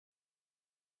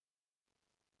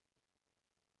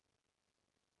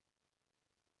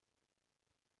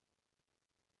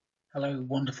Hello,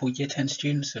 wonderful Year 10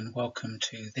 students, and welcome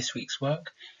to this week's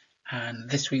work. And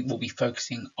this week we'll be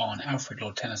focusing on Alfred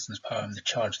Lord Tennyson's poem, The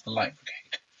Charge of the Light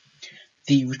Brigade.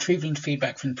 The retrieval and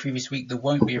feedback from the previous week, there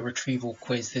won't be a retrieval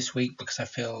quiz this week because I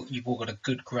feel you've all got a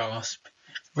good grasp,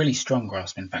 really strong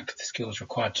grasp, in fact, of the skills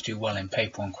required to do well in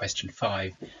paper 1 question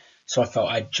 5. So I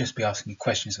felt I'd just be asking you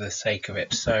questions for the sake of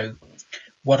it. So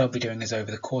what I'll be doing is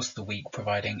over the course of the week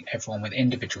providing everyone with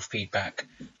individual feedback,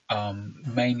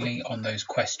 mainly on those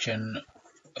question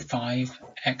 5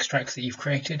 extracts that you've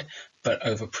created, but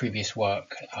over previous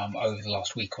work over the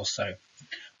last week or so.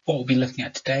 What we'll be looking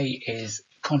at today is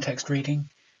context reading,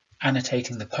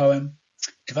 annotating the poem,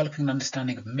 developing an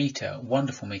understanding of meter,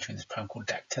 wonderful meter in this poem called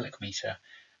dactylic meter,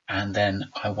 and then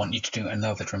I want you to do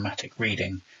another dramatic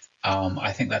reading.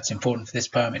 I think that's important for this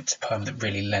poem. It's a poem that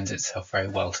really lends itself very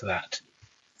well to that.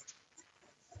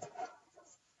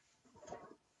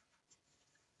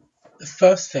 The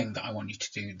first thing that I want you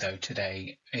to do though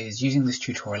today is, using this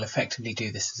tutorial, effectively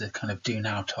do this as a kind of do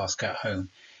now task at home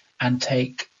and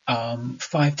take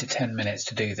 5 to 10 minutes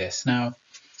to do this. Now,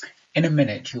 in a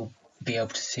minute you'll be able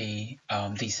to see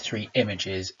these 3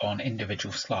 images on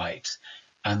individual slides,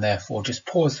 and therefore just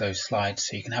pause those slides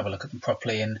so you can have a look at them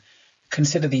properly and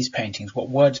consider these paintings, what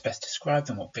words best describe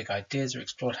them, what big ideas are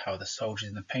explored, how are the soldiers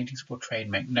in the paintings portrayed.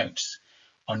 Make notes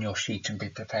on your sheet and be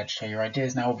prepared to share your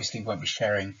ideas. Now, obviously you won't be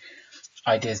sharing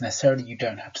ideas necessarily, you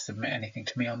don't have to submit anything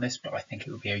to me on this, but I think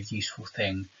it would be a useful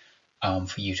thing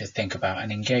for you to think about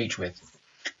and engage with.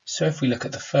 So if we look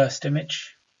at the first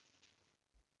image,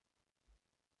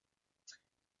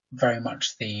 very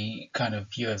much the kind of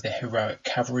view of the heroic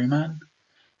cavalryman.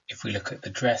 If we look at the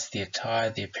dress, the attire,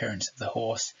 the appearance of the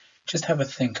horse, just have a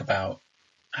think about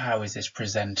how is this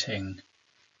presenting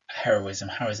heroism,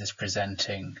 how is this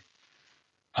presenting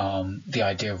the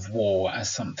idea of war as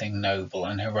something noble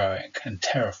and heroic and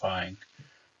terrifying.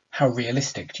 How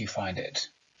realistic do you find it?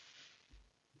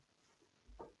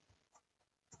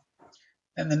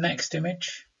 Then the next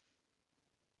image.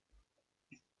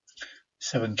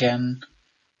 So again,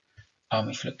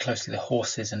 if you look closely, the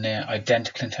horses are near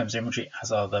identical in terms of imagery,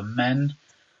 as are the men.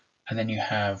 And then you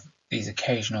have these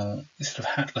occasional sort of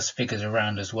hatless figures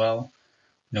around as well.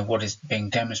 You know, what is being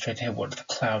demonstrated here? What do the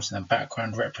clouds in the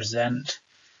background represent?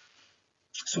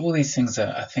 So all these things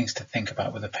are things to think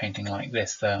about with a painting like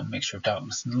this, the mixture of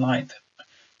darkness and light, the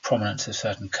prominence of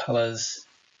certain colours,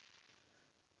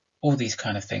 all these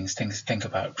kind of things to think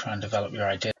about, try and develop your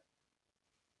idea.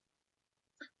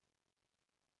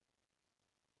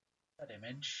 That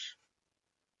image,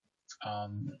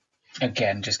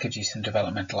 again, just gives you some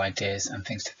developmental ideas and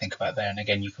things to think about there. And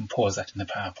again, you can pause that in the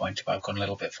PowerPoint if I've gone a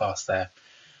little bit fast there.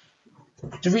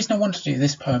 The reason I wanted to do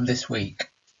this poem this week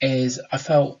is I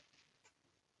felt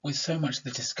with so much of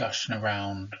the discussion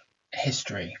around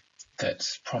history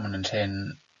that's prominent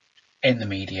in the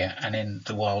media and in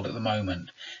the world at the moment,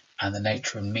 and the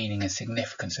nature and meaning and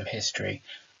significance of history,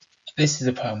 this is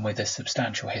a poem with a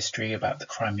substantial history about the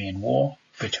Crimean War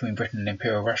between Britain and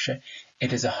Imperial Russia.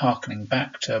 It is a harkening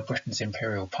back to Britain's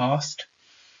imperial past,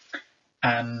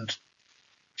 and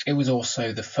it was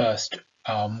also the first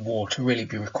war to really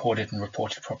be recorded and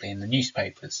reported properly in the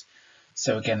newspapers.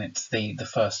 So again, it's the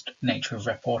first nature of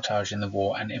reportage in the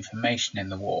war and information in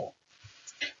the war.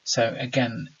 So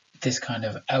again, this kind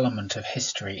of element of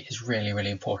history is really,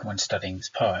 really important when studying this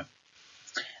poem.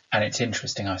 And it's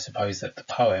interesting, I suppose, that the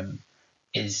poem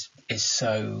is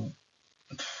so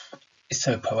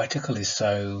poetical, is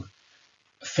so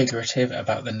figurative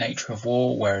about the nature of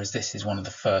war, whereas this is one of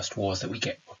the first wars that we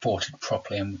get reported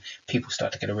properly and people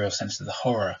start to get a real sense of the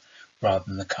horror rather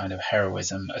than the kind of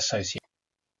heroism associated.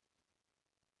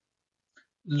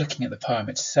 Looking at the poem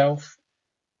itself,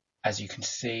 as you can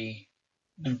see,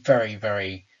 very,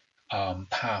 very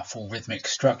powerful rhythmic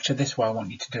structure. This is why I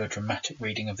want you to do a dramatic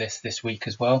reading of this week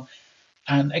as well.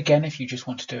 And again, if you just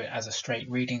want to do it as a straight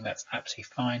reading, that's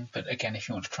absolutely fine. But again, if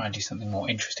you want to try and do something more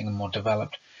interesting and more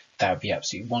developed, that would be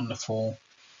absolutely wonderful.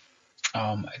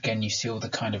 Again, you see all the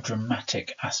kind of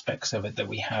dramatic aspects of it, that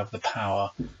we have the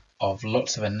power of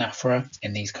lots of anaphora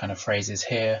in these kind of phrases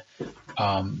here.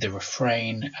 The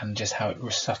refrain and just how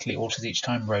it subtly alters each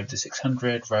time. Road the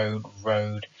 600,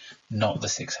 road, not the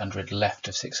 600, left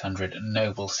of 600,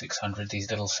 noble 600. These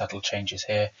little subtle changes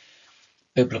here.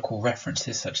 Biblical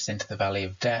references such as into the valley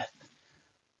of death.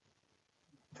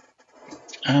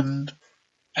 And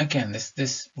again,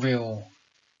 this real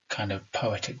kind of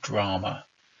poetic drama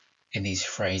in these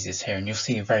phrases here. And you'll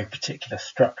see a very particular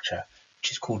structure,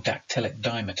 which is called dactylic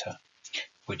dimeter,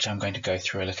 which I'm going to go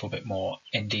through a little bit more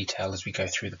in detail as we go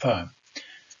through the poem.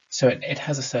 So it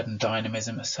has a certain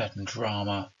dynamism, a certain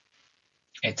drama.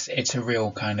 It's a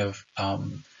real kind of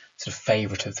sort of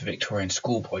favourite of the Victorian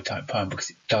schoolboy type poem, because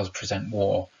it does present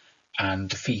war and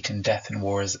defeat and death in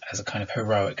war as a kind of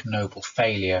heroic, noble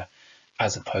failure,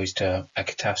 as opposed to a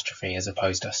catastrophe, as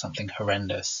opposed to something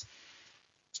horrendous.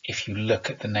 If you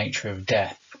look at the nature of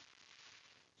death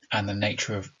and the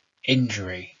nature of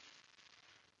injury,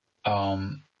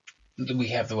 we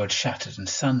have the word shattered and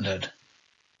sundered,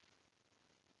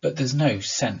 but there's no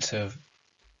sense of,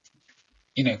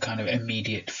 kind of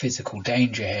immediate physical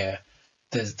danger here.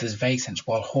 There's vague sense,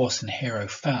 while horse and hero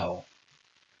fell,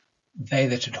 they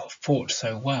that had fought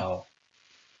so well.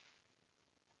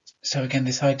 So again,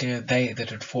 this idea, they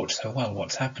that had fought so well,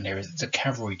 what's happened here is it's a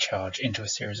cavalry charge into a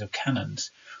series of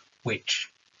cannons which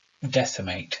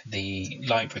decimate the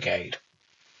light brigade.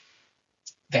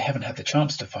 They haven't had the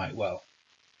chance to fight well.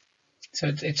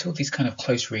 So it's all these kind of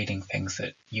close reading things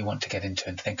that you want to get into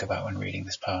and think about when reading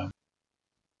this poem.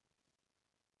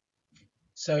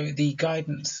 So the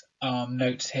guidance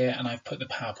notes here, and I've put the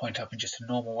PowerPoint up in just a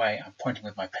normal way. I'm pointing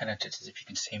with my pen at it, as if you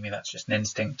can see me, that's just an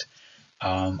instinct.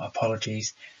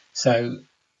 Apologies. So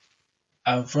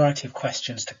a variety of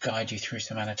questions to guide you through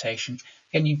some annotation.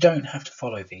 Again, you don't have to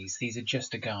follow these. These are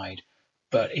just a guide.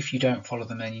 But if you don't follow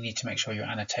them, then you need to make sure your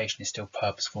annotation is still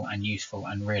purposeful and useful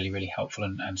and really, really helpful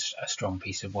and a strong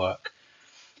piece of work.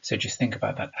 So just think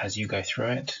about that as you go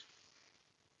through it.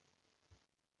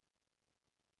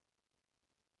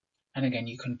 And again,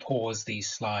 you can pause these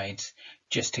slides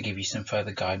just to give you some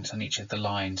further guidance on each of the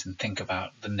lines and think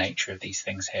about the nature of these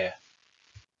things here.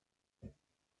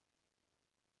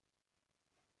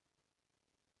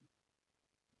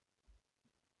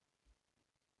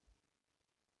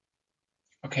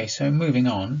 Okay, so moving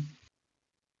on.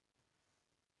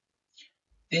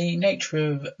 The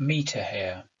nature of meter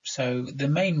here. So the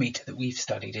main meter that we've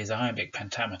studied is iambic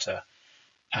pentameter,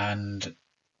 and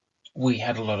we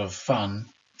had a lot of fun,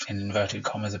 in inverted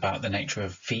commas, about the nature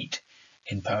of feet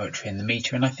in poetry and the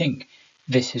meter, and I think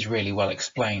this is really well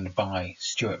explained by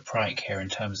Stuart Pryke here in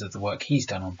terms of the work he's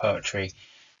done on poetry.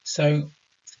 So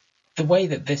the way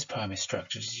that this poem is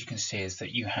structured, as you can see, is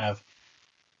that you have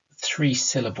 3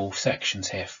 syllable sections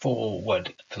here. 4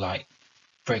 would the light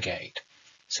brigade.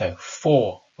 So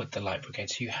 4 with the light brigade.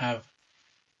 So you have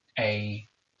a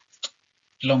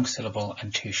long syllable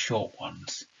and 2 short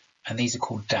ones, and these are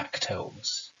called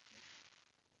dactyls.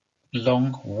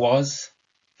 Long was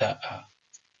the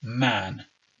man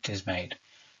dismayed.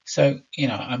 So,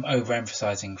 I'm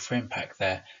overemphasizing for impact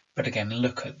there, but again,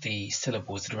 look at the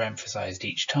syllables that are emphasized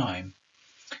each time,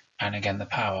 and again, the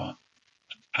power.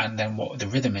 And then what the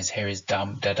rhythm is here is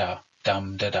dum da da,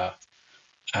 dum da da.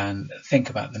 And think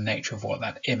about the nature of what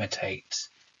that imitates.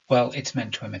 Well, it's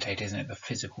meant to imitate, isn't it, the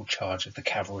physical charge of the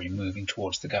cavalry moving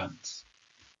towards the guns.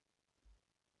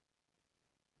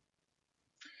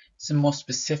 Some more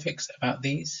specifics about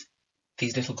these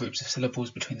little groups of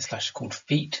syllables between the slashes are called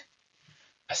feet.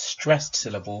 A stressed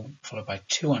syllable followed by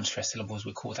 2 unstressed syllables,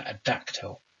 we call that a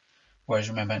dactyl. Whereas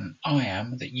remember, an I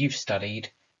am that you've studied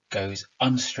goes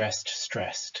unstressed,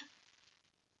 stressed.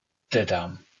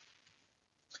 Da-dum.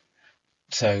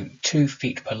 So 2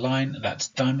 feet per line, that's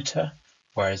dimeter,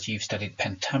 whereas you've studied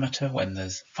pentameter when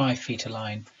there's 5 feet a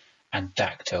line, and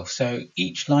dactyl. So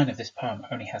each line of this poem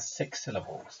only has 6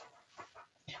 syllables.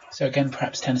 So again,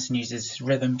 perhaps Tennyson uses this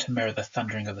rhythm to mirror the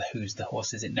thundering of the hooves of the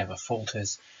horses. It never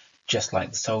falters, just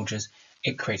like the soldiers.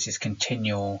 It creates this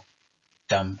continual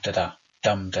dum-da-da,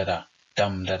 dum-da-da,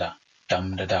 dum-da-da,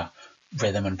 dum-da-da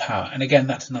rhythm and power. And again,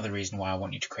 that's another reason why I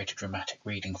want you to create a dramatic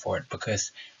reading for it,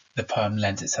 because the poem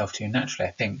lends itself to naturally.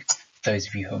 I think those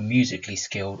of you who are musically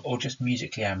skilled or just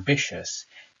musically ambitious,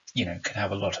 can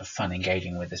have a lot of fun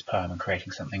engaging with this poem and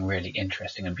creating something really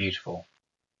interesting and beautiful.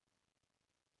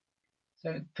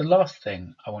 So the last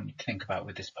thing I want you to think about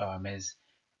with this poem is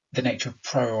the nature of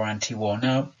pro or anti-war.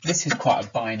 Now, this is quite a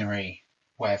binary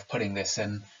way of putting this,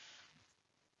 and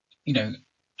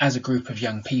as a group of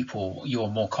young people, you're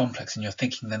more complex in your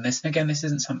thinking than this. And again, this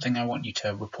isn't something I want you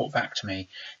to report back to me.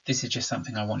 This is just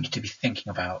something I want you to be thinking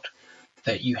about,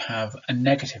 that you have a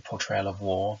negative portrayal of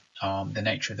war, the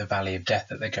nature of the valley of death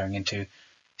that they're going into,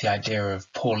 the idea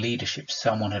of poor leadership,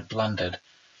 someone had blundered,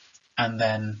 and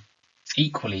then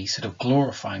equally sort of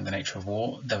glorifying the nature of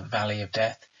war, the valley of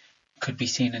death could be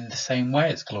seen in the same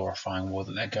way as glorifying war,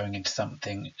 that they're going into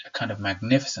something, a kind of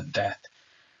magnificent death,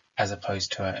 as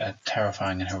opposed to a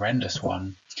terrifying and horrendous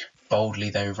one. Boldly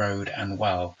they rode and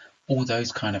well. All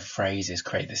those kind of phrases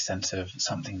create this sense of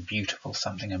something beautiful,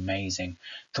 something amazing.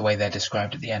 The way they're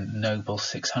described at the end, noble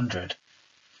 600.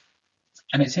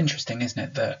 And it's interesting, isn't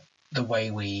it, that the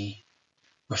way we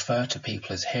refer to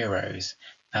people as heroes,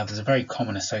 now there's a very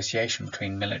common association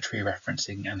between military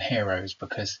referencing and heroes,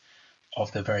 because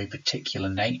of the very particular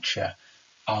nature.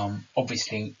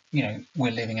 Obviously,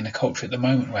 we're living in a culture at the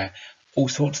moment where all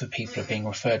sorts of people are being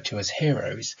referred to as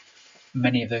heroes.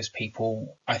 Many of those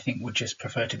people, I think, would just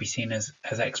prefer to be seen as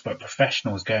expert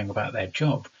professionals going about their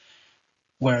job.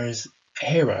 Whereas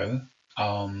hero,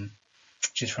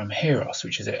 which is from heros,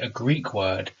 which is a Greek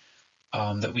word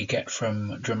that we get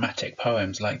from dramatic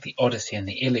poems like the Odyssey and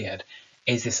the Iliad,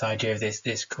 is this idea of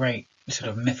this great sort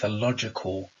of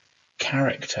mythological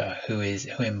character who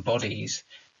embodies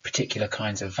particular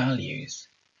kinds of values.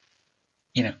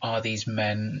 Are these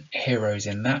men heroes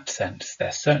in that sense?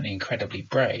 They're certainly incredibly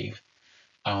brave.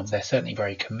 They're certainly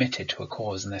very committed to a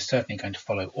cause, and they're certainly going to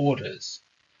follow orders.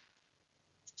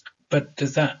 But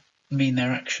does that mean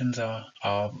their actions are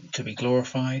to be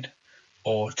glorified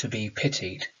or to be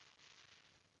pitied?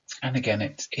 And again,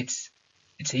 it's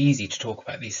easy to talk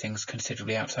about these things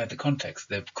considerably outside the context.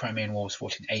 The Crimean War was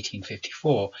fought in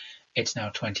 1854. It's now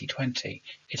 2020.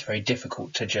 It's very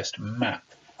difficult to just map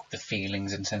the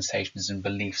feelings and sensations and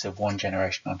beliefs of one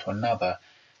generation onto another.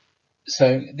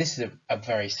 So this is a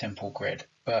very simple grid,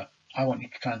 but I want you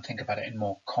to try and think about it in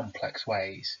more complex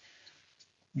ways.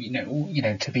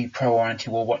 To be pro or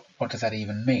anti-war, what does that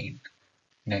even mean?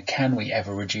 Can we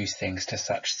ever reduce things to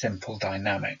such simple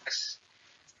dynamics?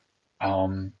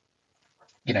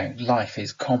 Life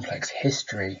is complex.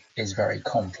 History is very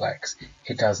complex.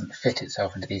 It doesn't fit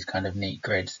itself into these kind of neat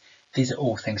grids. These are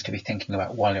all things to be thinking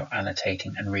about while you're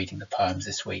annotating and reading the poems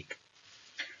this week.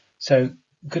 So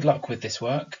good luck with this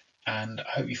work, and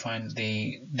I hope you find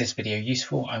this video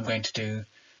useful. I'm going to do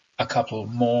a couple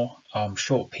more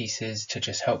short pieces to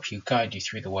just help you, guide you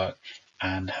through the work,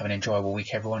 and have an enjoyable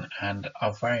week, everyone. And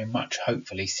I'll very much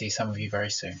hopefully see some of you very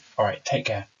soon. All right, take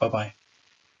care. Bye-bye.